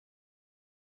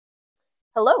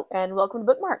Hello, and welcome to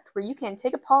Bookmarked, where you can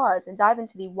take a pause and dive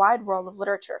into the wide world of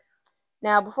literature.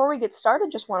 Now, before we get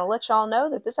started, just want to let y'all know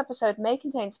that this episode may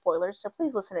contain spoilers, so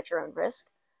please listen at your own risk.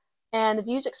 And the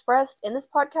views expressed in this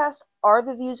podcast are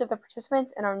the views of the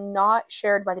participants and are not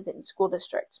shared by the Benton School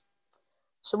District.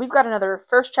 So we've got another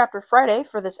First Chapter Friday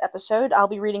for this episode. I'll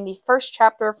be reading the first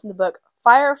chapter from the book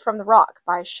Fire from the Rock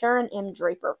by Sharon M.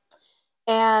 Draper.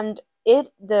 And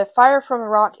the Fire from the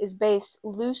Rock is based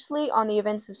loosely on the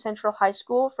events of Central High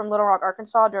School from Little Rock,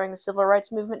 Arkansas during the Civil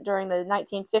Rights Movement during the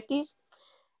 1950s.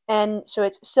 And so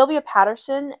it's Sylvia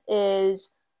Patterson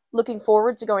is looking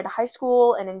forward to going to high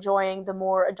school and enjoying the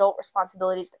more adult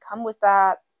responsibilities that come with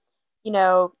that. You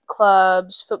know,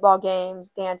 clubs, football games,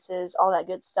 dances, all that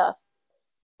good stuff.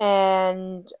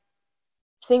 And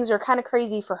things are kind of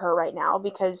crazy for her right now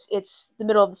because it's the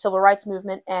middle of the Civil Rights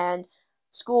Movement and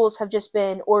schools have just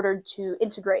been ordered to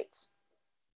integrate.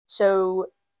 So,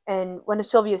 and one of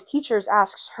Sylvia's teachers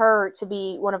asks her to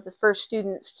be one of the first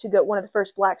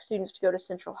black students to go to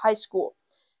Central High School.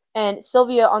 And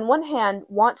Sylvia, on one hand,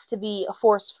 wants to be a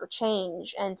force for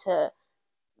change and to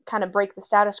kind of break the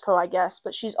status quo, I guess,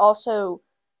 but she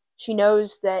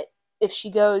knows that if she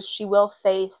goes, she will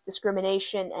face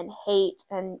discrimination and hate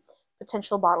and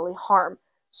potential bodily harm.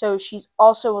 So she's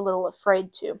also a little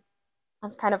afraid to.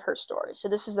 That's kind of her story. So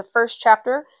this is the first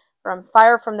chapter from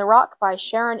Fire from the Rock by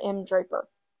Sharon M. Draper.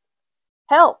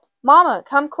 Help! Mama,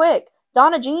 come quick!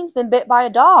 Donna Jean's been bit by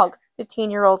a dog,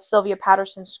 15-year-old Sylvia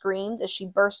Patterson screamed as she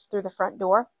burst through the front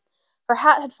door. Her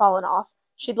hat had fallen off,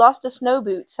 she'd lost a snow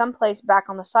boot someplace back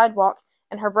on the sidewalk,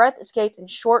 and her breath escaped in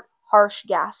short, harsh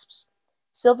gasps.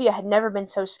 Sylvia had never been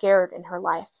so scared in her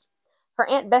life. Her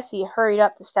Aunt Bessie hurried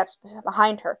up the steps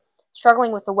behind her,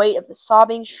 struggling with the weight of the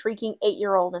sobbing, shrieking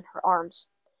 8-year-old in her arms.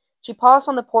 She paused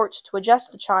on the porch to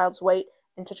adjust the child's weight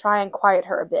and to try and quiet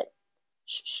her a bit.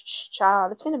 Shh, shh, shh,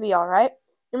 child, it's going to be all right.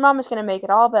 Your mama's going to make it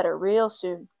all better real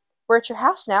soon. We're at your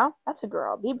house now. That's a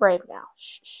girl. Be brave now.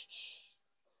 Shh, shh, shh.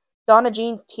 Donna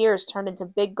Jean's tears turned into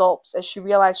big gulps as she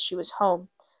realized she was home,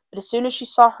 but as soon as she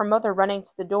saw her mother running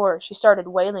to the door, she started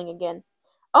wailing again.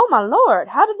 Oh, my Lord,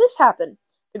 how did this happen?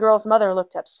 The girl's mother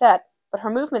looked upset, but her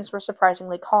movements were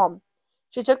surprisingly calm.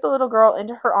 She took the little girl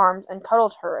into her arms and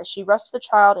cuddled her as she rushed the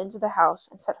child into the house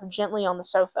and set her gently on the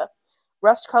sofa.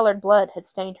 Rust-colored blood had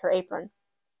stained her apron.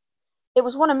 It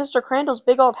was one of Mr. Crandall's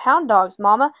big old hound dogs,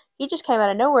 Mama. He just came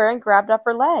out of nowhere and grabbed up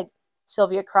her leg,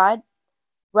 Sylvia cried.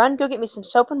 Run, go get me some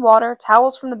soap and water,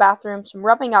 towels from the bathroom, some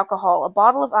rubbing alcohol, a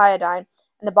bottle of iodine,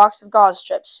 and a box of gauze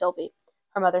strips, Sylvie,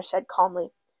 her mother said calmly.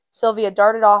 Sylvia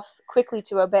darted off quickly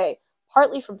to obey,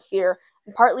 partly from fear,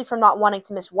 and partly from not wanting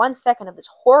to miss 1 second of this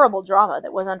horrible drama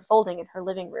that was unfolding in her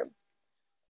living room.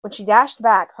 When she dashed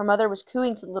back, her mother was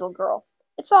cooing to the little girl.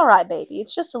 It's all right, baby,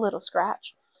 it's just a little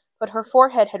scratch. But her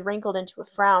forehead had wrinkled into a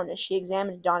frown as she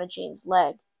examined Donna Jean's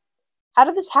leg. How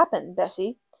did this happen,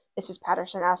 Bessie? Mrs.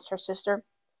 Patterson asked her sister.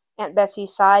 Aunt Bessie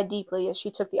sighed deeply as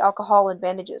she took the alcohol and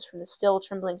bandages from the still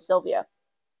trembling Sylvia.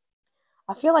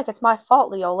 I feel like it's my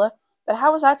fault, Leola, but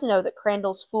how was I to know that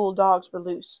Crandall's fool dogs were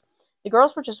loose? The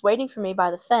girls were just waiting for me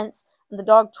by the fence, and the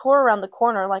dog tore around the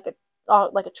corner like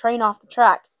a train off the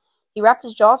track. He wrapped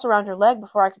his jaws around her leg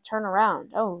before I could turn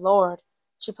around. Oh, Lord!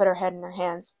 She put her head in her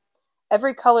hands.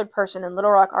 Every colored person in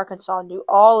Little Rock, Arkansas knew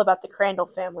all about the Crandall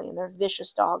family and their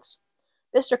vicious dogs.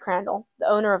 Mr. Crandall, the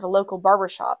owner of a local barber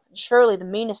shop, and surely the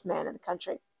meanest man in the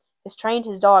country, has trained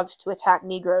his dogs to attack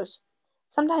Negroes.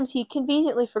 Sometimes he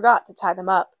conveniently forgot to tie them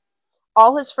up.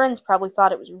 All his friends probably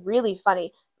thought it was really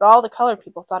funny, but all the colored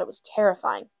people thought it was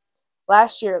terrifying.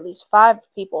 Last year, at least 5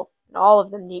 people, and all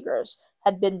of them Negroes,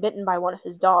 had been bitten by one of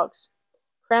his dogs.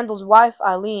 Crandall's wife,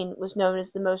 Eileen, was known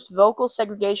as the most vocal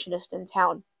segregationist in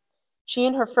town. She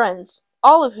and her friends,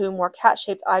 all of whom wore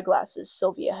cat-shaped eyeglasses,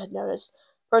 Sylvia had noticed,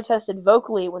 protested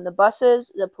vocally when the buses,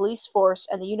 the police force,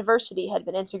 and the university had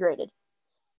been integrated.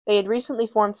 They had recently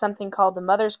formed something called the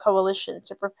Mothers Coalition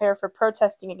to prepare for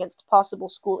protesting against possible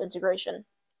school integration.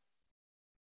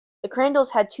 The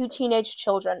Crandalls had 2 teenage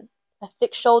children, a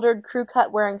thick-shouldered,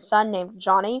 crew-cut-wearing son named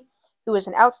Johnny, who was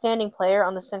an outstanding player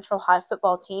on the Central High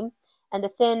football team, and a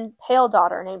thin, pale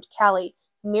daughter named Callie,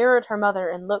 who mirrored her mother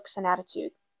in looks and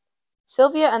attitude.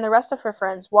 Sylvia and the rest of her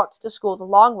friends walked to school the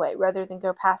long way rather than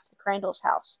go past the Crandalls'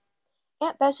 house.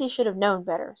 Aunt Bessie should have known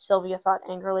better, Sylvia thought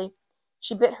angrily.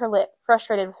 She bit her lip,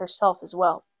 frustrated with herself as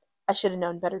well. I should have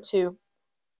known better, too.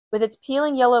 With its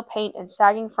peeling yellow paint and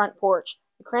sagging front porch,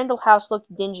 the Crandall house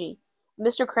looked dingy.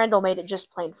 Mr. Crandall made it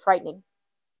just plain frightening.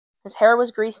 His hair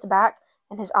was greased back,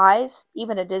 and his eyes,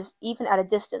 even at a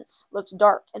distance, looked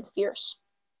dark and fierce.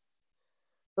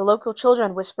 The local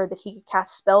children whispered that he could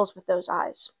cast spells with those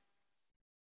eyes.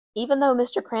 Even though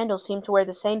Mr. Crandall seemed to wear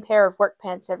the same pair of work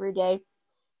pants every day,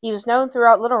 he was known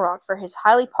throughout Little Rock for his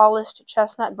highly polished,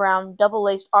 chestnut-brown,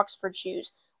 double-laced Oxford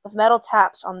shoes with metal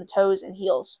taps on the toes and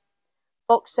heels.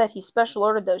 Folks said he special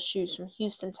ordered those shoes from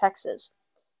Houston, Texas.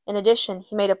 In addition,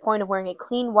 he made a point of wearing a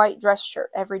clean white dress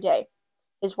shirt every day.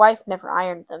 His wife never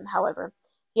ironed them, however.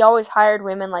 He always hired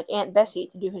women like Aunt Bessie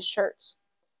to do his shirts.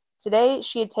 Today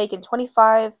she had taken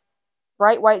 25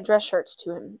 bright white dress shirts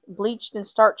to him, bleached and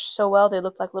starched so well they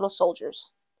looked like little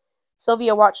soldiers.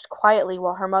 Sylvia watched quietly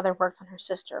while her mother worked on her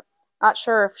sister, not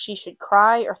sure if she should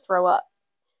cry or throw up.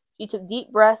 She took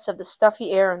deep breaths of the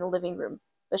stuffy air in the living room,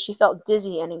 but she felt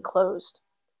dizzy and enclosed.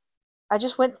 "I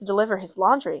just went to deliver his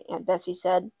laundry," Aunt Bessie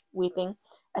said, weeping,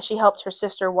 as she helped her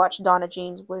sister watch Donna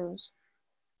Jean's wounds.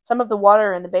 Some of the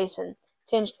water in the basin,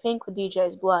 tinged pink with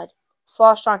DJ's blood,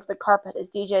 sloshed onto the carpet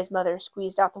as DJ's mother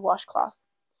squeezed out the washcloth.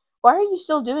 "Why are you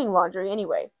still doing laundry,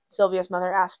 anyway?" Sylvia's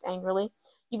mother asked angrily.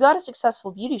 "You've got a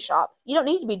successful beauty shop. You don't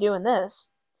need to be doing this."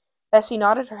 Bessie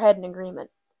nodded her head in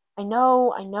agreement. I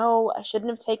know. I shouldn't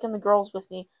have taken the girls with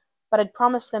me, but I'd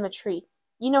promised them a treat.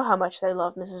 You know how much they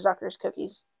love Mrs. Zucker's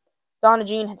cookies." Donna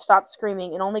Jean had stopped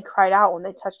screaming and only cried out when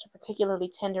they touched a particularly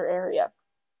tender area.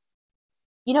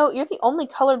 "You know, you're the only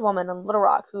colored woman in Little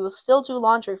Rock who will still do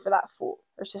laundry for that fool,"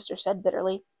 her sister said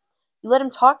bitterly. "You let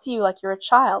him talk to you like you're a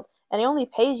child, and he only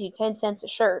pays you 10 cents a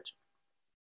shirt."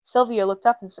 Sylvia looked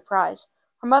up in surprise.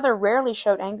 Her mother rarely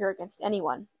showed anger against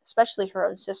anyone, especially her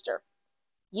own sister.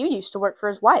 "You used to work for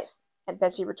his wife," Aunt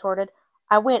Bessie retorted.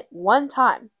 "I went one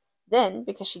time. Then,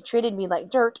 because she treated me like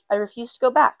dirt, I refused to go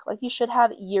back, like you should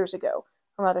have years ago,"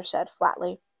 her mother said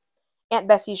flatly. Aunt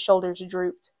Bessie's shoulders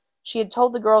drooped. She had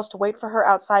told the girls to wait for her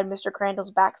outside Mr.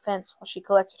 Crandall's back fence while she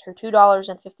collected her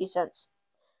 $2.50.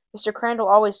 Mr. Crandall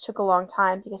always took a long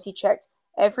time because he checked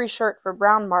every shirt for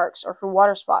brown marks or for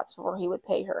water spots before he would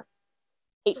pay her.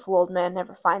 Hateful old man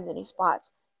never finds any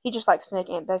spots. He just likes to make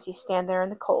Aunt Bessie stand there in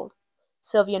the cold.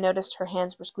 Sylvia noticed her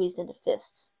hands were squeezed into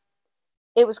fists.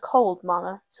 "It was cold,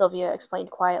 Mama," Sylvia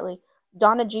explained quietly.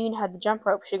 "Donna Jean had the jump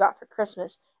rope she got for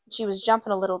Christmas, and she was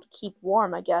jumping a little to keep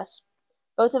warm, I guess.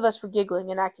 Both of us were giggling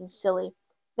and acting silly.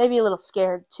 Maybe a little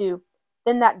scared, too.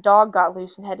 Then that dog got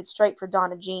loose and headed straight for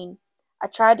Donna Jean. I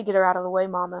tried to get her out of the way,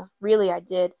 Mama. Really, I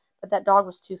did, but that dog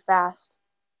was too fast."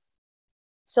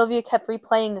 Sylvia kept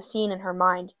replaying the scene in her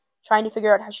mind, trying to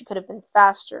figure out how she could have been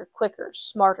faster, quicker,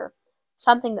 smarter,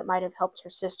 something that might have helped her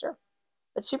sister.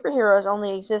 "But superheroes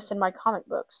only exist in my comic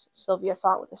books," Sylvia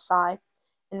thought with a sigh.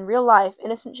 "In real life,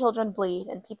 innocent children bleed,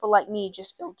 and people like me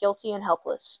just feel guilty and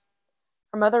helpless."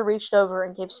 Her mother reached over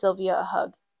and gave Sylvia a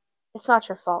hug. "It's not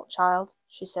your fault, child,"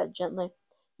 she said gently.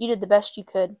 "You did the best you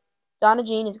could. Donna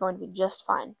Jean is going to be just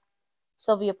fine."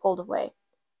 Sylvia pulled away.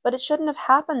 "But it shouldn't have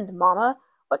happened, Mama.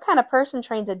 What kind of person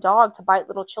trains a dog to bite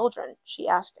little children?" she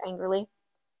asked angrily.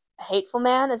 "A hateful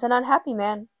man is an unhappy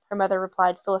man," her mother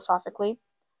replied philosophically.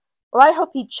 "Well, I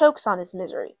hope he chokes on his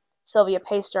misery." Sylvia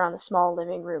paced around the small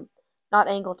living room, not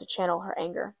able to channel her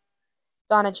anger.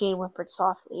 Donna Jean whimpered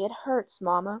softly. "It hurts,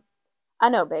 Mama." "I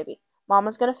know, baby.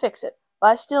 Mama's gonna fix it.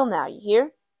 Lie still now, you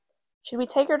hear?" "Should we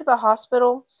take her to the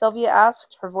hospital?" Sylvia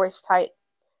asked, her voice tight.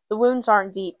 "The wounds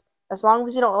aren't deep. As long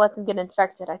as you don't let them get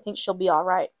infected, I think she'll be all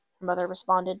right," her mother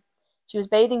responded. She was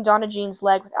bathing Donna Jean's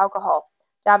leg with alcohol,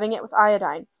 dabbing it with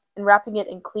iodine, and wrapping it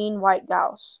in clean white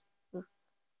gauze.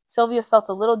 Sylvia felt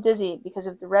a little dizzy because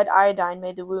of the red iodine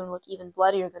made the wound look even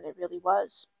bloodier than it really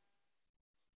was.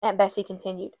 Aunt Bessie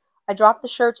continued. "I dropped the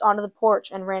shirts onto the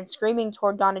porch and ran screaming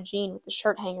toward Donna Jean with the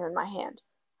shirt hanger in my hand.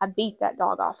 I beat that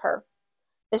dog off her."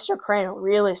 "Mr. Crandall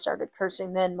really started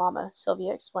cursing then, Mama,"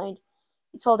 Sylvia explained.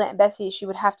 "He told Aunt Bessie she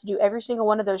would have to do every single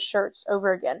one of those shirts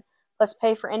over again, plus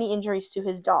pay for any injuries to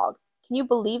his dog. Can you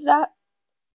believe that?"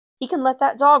 "He can let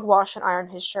that dog wash and iron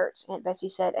his shirts," Aunt Bessie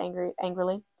said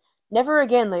angrily. "Never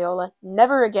again, Leola,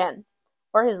 never again."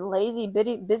 "Or his lazy,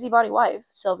 busybody wife,"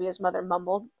 Sylvia's mother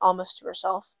mumbled, almost to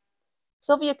herself.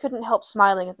 Sylvia couldn't help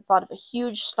smiling at the thought of a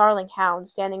huge, snarling hound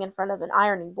standing in front of an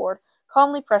ironing board,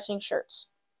 calmly pressing shirts.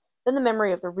 Then the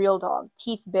memory of the real dog,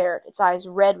 teeth bared, its eyes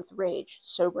red with rage,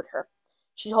 sobered her.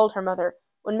 She told her mother,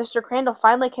 "When Mr. Crandall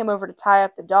finally came over to tie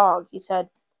up the dog, he said,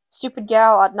 'Stupid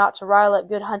gal ought not to rile up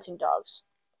good hunting dogs.'"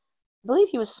 "I believe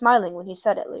he was smiling when he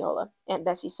said it, Leola," Aunt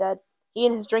Bessie said. "He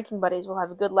and his drinking buddies will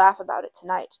have a good laugh about it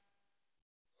tonight."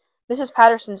 Mrs.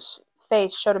 Patterson's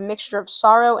face showed a mixture of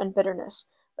sorrow and bitterness,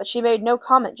 but she made no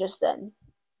comment just then.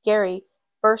 Gary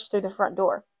burst through the front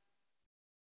door.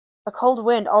 A cold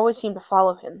wind always seemed to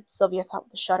follow him, Sylvia thought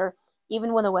with a shudder,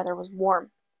 even when the weather was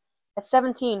warm. At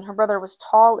 17, her brother was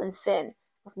tall and thin,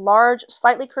 with large,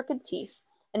 slightly crooked teeth,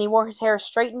 and he wore his hair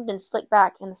straightened and slicked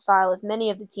back in the style of many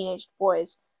of the teenage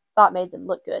boys thought made them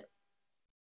look good.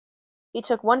 He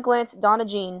took one glance at Donna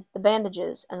Jean, the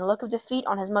bandages, and the look of defeat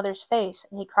on his mother's face,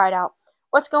 and he cried out,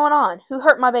 "What's going on? Who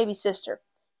hurt my baby sister?"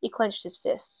 He clenched his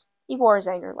fists. He wore his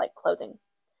anger like clothing.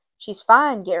 "She's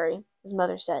fine, Gary," his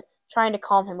mother said, trying to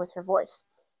calm him with her voice.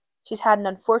 "She's had an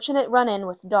unfortunate run-in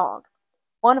with a dog.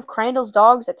 One of Crandall's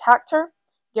dogs attacked her?"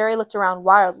 Gary looked around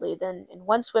wildly, then, in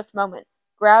one swift moment,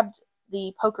 grabbed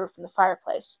the poker from the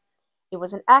fireplace. "It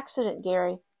was an accident,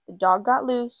 Gary. The dog got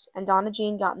loose, and Donna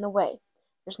Jean got in the way.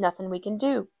 There's nothing we can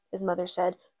do," his mother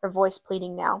said, her voice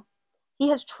pleading now. "He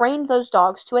has trained those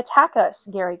dogs to attack us,"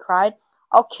 Gary cried.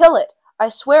 "I'll kill it! I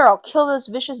swear I'll kill those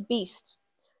vicious beasts!"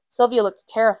 Sylvia looked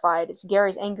terrified as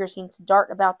Gary's anger seemed to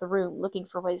dart about the room, looking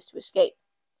for ways to escape.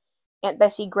 Aunt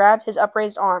Bessie grabbed his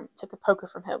upraised arm and took the poker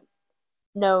from him.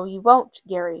 "No, you won't,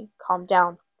 Gary. Calm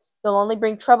down. You'll only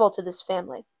bring trouble to this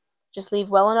family. Just leave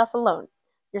well enough alone.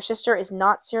 Your sister is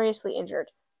not seriously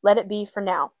injured. Let it be for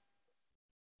now."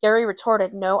 Gary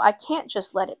retorted, "No, I can't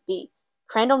just let it be.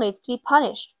 Crandall needs to be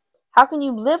punished. How can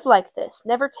you live like this,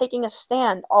 never taking a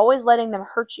stand, always letting them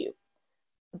hurt you?"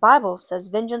 "The Bible says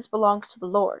vengeance belongs to the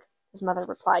Lord," his mother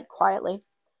replied quietly.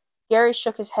 Gary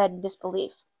shook his head in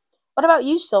disbelief. "What about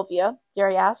you, Sylvia?"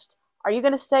 Gary asked. "Are you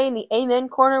going to stay in the amen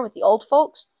corner with the old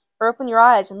folks, or open your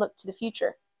eyes and look to the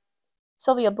future?"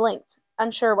 Sylvia blinked,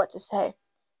 unsure what to say.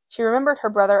 She remembered her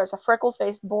brother as a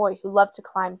freckle-faced boy who loved to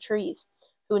climb trees,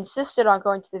 who insisted on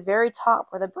going to the very top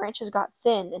where the branches got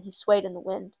thin and he swayed in the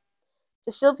wind.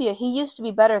 To Sylvia, he used to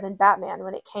be better than Batman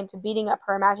when it came to beating up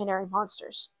her imaginary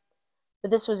monsters. But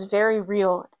this was very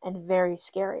real and very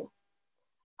scary.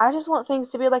 "I just want things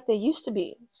to be like they used to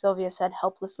be," Sylvia said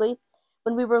helplessly,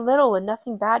 "when we were little and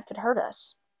nothing bad could hurt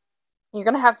us." "You're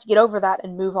going to have to get over that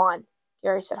and move on,"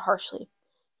 Gary said harshly.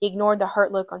 He ignored the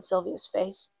hurt look on Sylvia's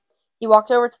face. He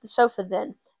walked over to the sofa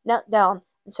then, knelt down,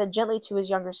 and said gently to his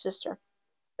younger sister,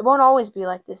 "It won't always be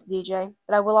like this, DJ,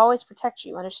 but I will always protect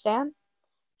you, understand?"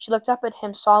 She looked up at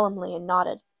him solemnly and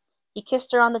nodded. He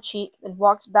kissed her on the cheek, then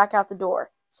walked back out the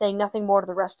door, saying nothing more to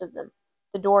the rest of them.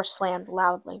 The door slammed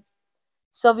loudly.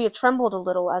 Sylvia trembled a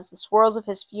little as the swirls of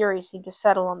his fury seemed to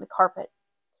settle on the carpet.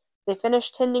 They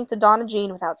finished tending to Donna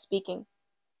Jean without speaking.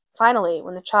 Finally,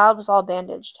 when the child was all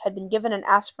bandaged, had been given an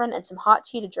aspirin and some hot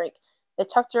tea to drink, they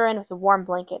tucked her in with a warm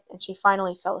blanket, and she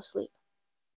finally fell asleep.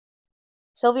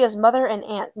 Sylvia's mother and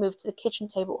aunt moved to the kitchen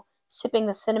table, sipping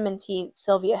the cinnamon tea that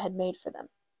Sylvia had made for them.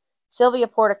 Sylvia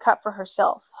poured a cup for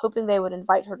herself, hoping they would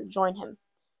invite her to join him.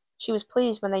 She was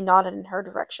pleased when they nodded in her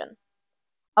direction.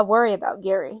 "I worry about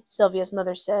Gary," Sylvia's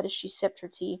mother said as she sipped her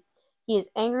tea. "He is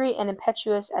angry and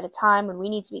impetuous at a time when we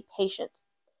need to be patient.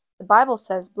 The Bible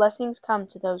says blessings come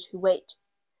to those who wait."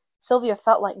 Sylvia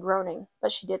felt like groaning,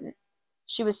 but she didn't.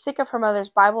 She was sick of her mother's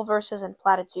Bible verses and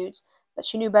platitudes, but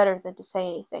she knew better than to say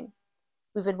anything.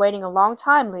 "We've been waiting a long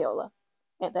time, Leola,"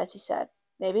 Aunt Bessie said.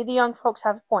 "Maybe the young folks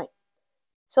have a point."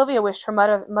 Sylvia wished her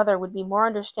mother would be more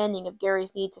understanding of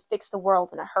Gary's need to fix the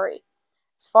world in a hurry.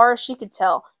 As far as she could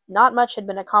tell, not much had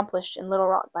been accomplished in Little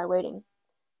Rock by waiting.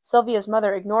 Sylvia's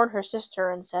mother ignored her sister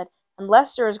and said, "And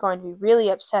Lester is going to be really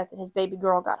upset that his baby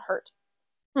girl got hurt."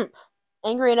 "Humph.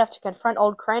 Angry enough to confront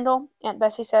old Crandall?" Aunt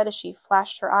Bessie said as she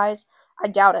flashed her eyes. "I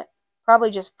doubt it.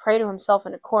 Probably just pray to himself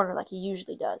in a corner like he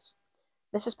usually does."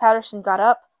 Mrs. Patterson got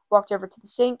up, walked over to the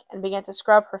sink, and began to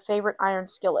scrub her favorite iron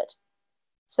skillet.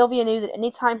 Sylvia knew that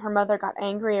any time her mother got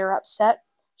angry or upset,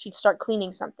 she'd start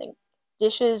cleaning something.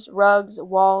 Dishes, rugs,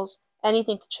 walls,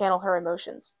 anything to channel her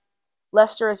emotions.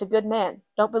 "Lester is a good man.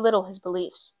 Don't belittle his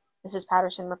beliefs," Mrs.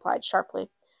 Patterson replied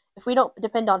sharply. "If we don't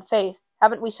depend on faith,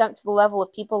 haven't we sunk to the level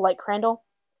of people like Crandall?"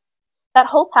 "That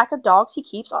whole pack of dogs he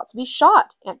keeps ought to be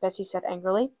shot," Aunt Bessie said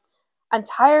angrily. "I'm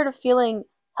tired of feeling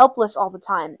helpless all the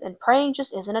time, and praying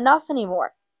just isn't enough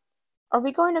anymore." "Are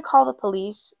we going to call the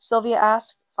police?" Sylvia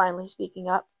asked, finally speaking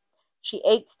up. She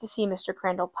ached to see Mr.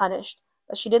 Crandall punished,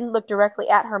 but she didn't look directly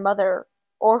at her mother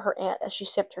or her aunt as she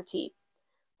sipped her tea.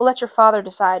 "We'll let your father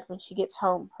decide when she gets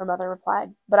home," her mother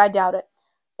replied, "but I doubt it.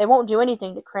 They won't do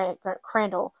anything to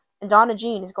Crandall, and Donna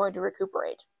Jean is going to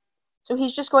recuperate." "So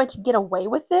he's just going to get away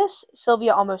with this?"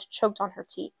 Sylvia almost choked on her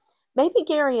tea. "Maybe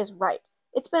Gary is right.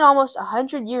 It's been almost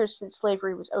 100 years since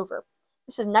slavery was over.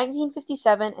 This is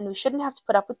 1957, and we shouldn't have to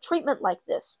put up with treatment like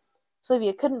this."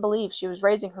 Sylvia couldn't believe she was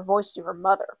raising her voice to her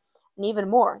mother, and even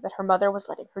more, that her mother was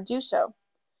letting her do so.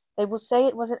 "They will say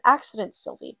it was an accident,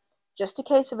 Sylvie. Just a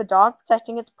case of a dog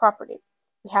protecting its property.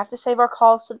 We have to save our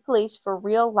calls to the police for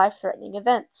real, life-threatening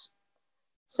events."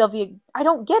 "Sylvia, I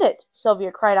don't get it,"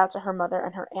 Sylvia cried out to her mother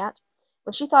and her aunt.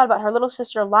 When she thought about her little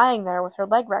sister lying there with her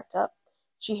leg wrapped up,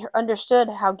 she understood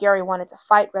how Gary wanted to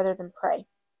fight rather than pray.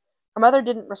 Her mother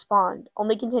didn't respond,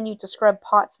 only continued to scrub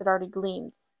pots that already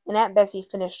gleamed, and Aunt Bessie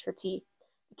finished her tea.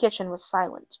 The kitchen was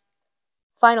silent.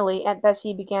 Finally, Aunt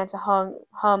Bessie began to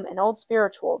hum an old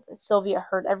spiritual that Sylvia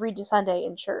heard every Sunday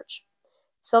in church.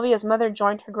 Sylvia's mother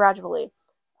joined her gradually,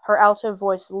 her alto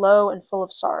voice low and full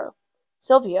of sorrow.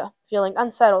 Sylvia, feeling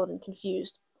unsettled and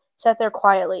confused, sat there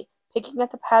quietly, picking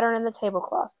at the pattern in the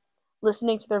tablecloth,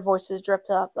 listening to their voices drip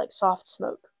up like soft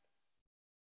smoke.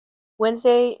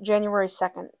 Wednesday, January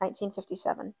 2nd,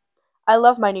 1957. I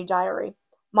love my new diary.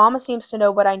 Mama seems to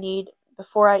know what I need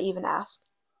before I even ask.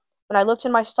 When I looked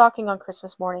in my stocking on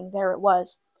Christmas morning, there it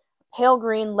was, a pale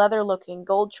green, leather-looking,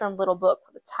 gold-trimmed little book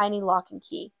with a tiny lock and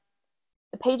key.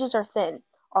 The pages are thin,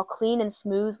 all clean and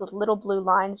smooth with little blue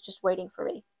lines just waiting for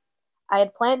me. I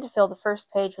had planned to fill the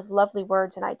first page with lovely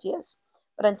words and ideas,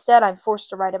 but instead I'm forced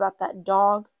to write about that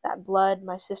dog, that blood,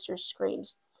 my sister's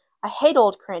screams. I hate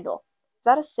old Crandall. Is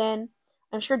that a sin?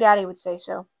 I'm sure Daddy would say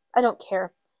so. I don't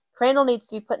care. Crandall needs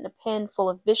to be put in a pen full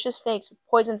of vicious snakes with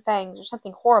poison fangs or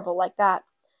something horrible like that.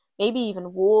 Maybe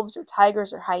even wolves or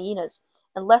tigers or hyenas,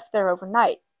 and left there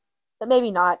overnight. But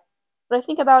maybe not. When I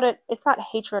think about it, it's not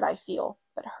hatred I feel,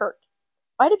 but hurt.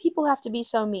 Why do people have to be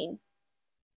so mean?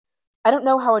 I don't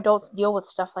know how adults deal with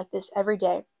stuff like this every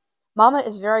day. Mama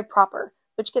is very proper,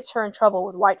 which gets her in trouble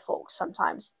with white folks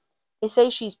sometimes. They say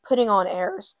she's putting on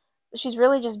airs, but she's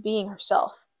really just being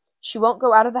herself. She won't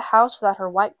go out of the house without her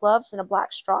white gloves and a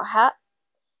black straw hat.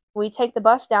 When we take the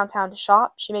bus downtown to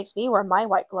shop, she makes me wear my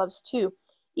white gloves too,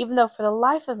 even though for the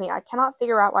life of me I cannot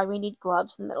figure out why we need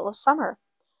gloves in the middle of summer.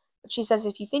 But she says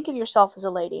if you think of yourself as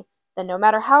a lady, then no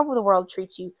matter how the world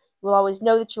treats you, you will always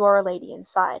know that you are a lady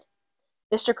inside.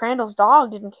 Mr. Crandall's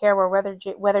dog didn't care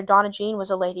whether Donna Jean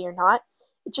was a lady or not.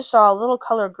 It just saw a little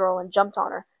colored girl and jumped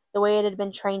on her, the way it had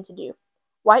been trained to do.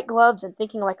 White gloves and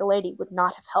thinking like a lady would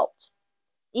not have helped.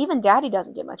 Even Daddy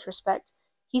doesn't get much respect.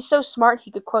 He's so smart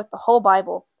he could quote the whole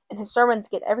Bible, and his sermons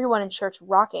get everyone in church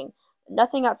rocking, but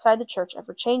nothing outside the church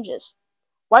ever changes.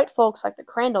 White folks like the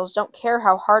Crandalls don't care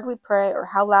how hard we pray or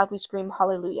how loud we scream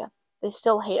hallelujah. They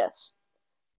still hate us.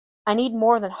 I need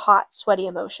more than hot, sweaty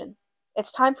emotion.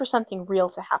 It's time for something real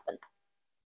to happen.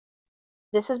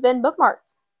 This has been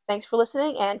Bookmarked. Thanks for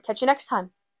listening, and catch you next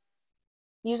time.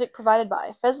 Music provided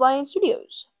by Fez Lion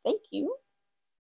Studios. Thank you.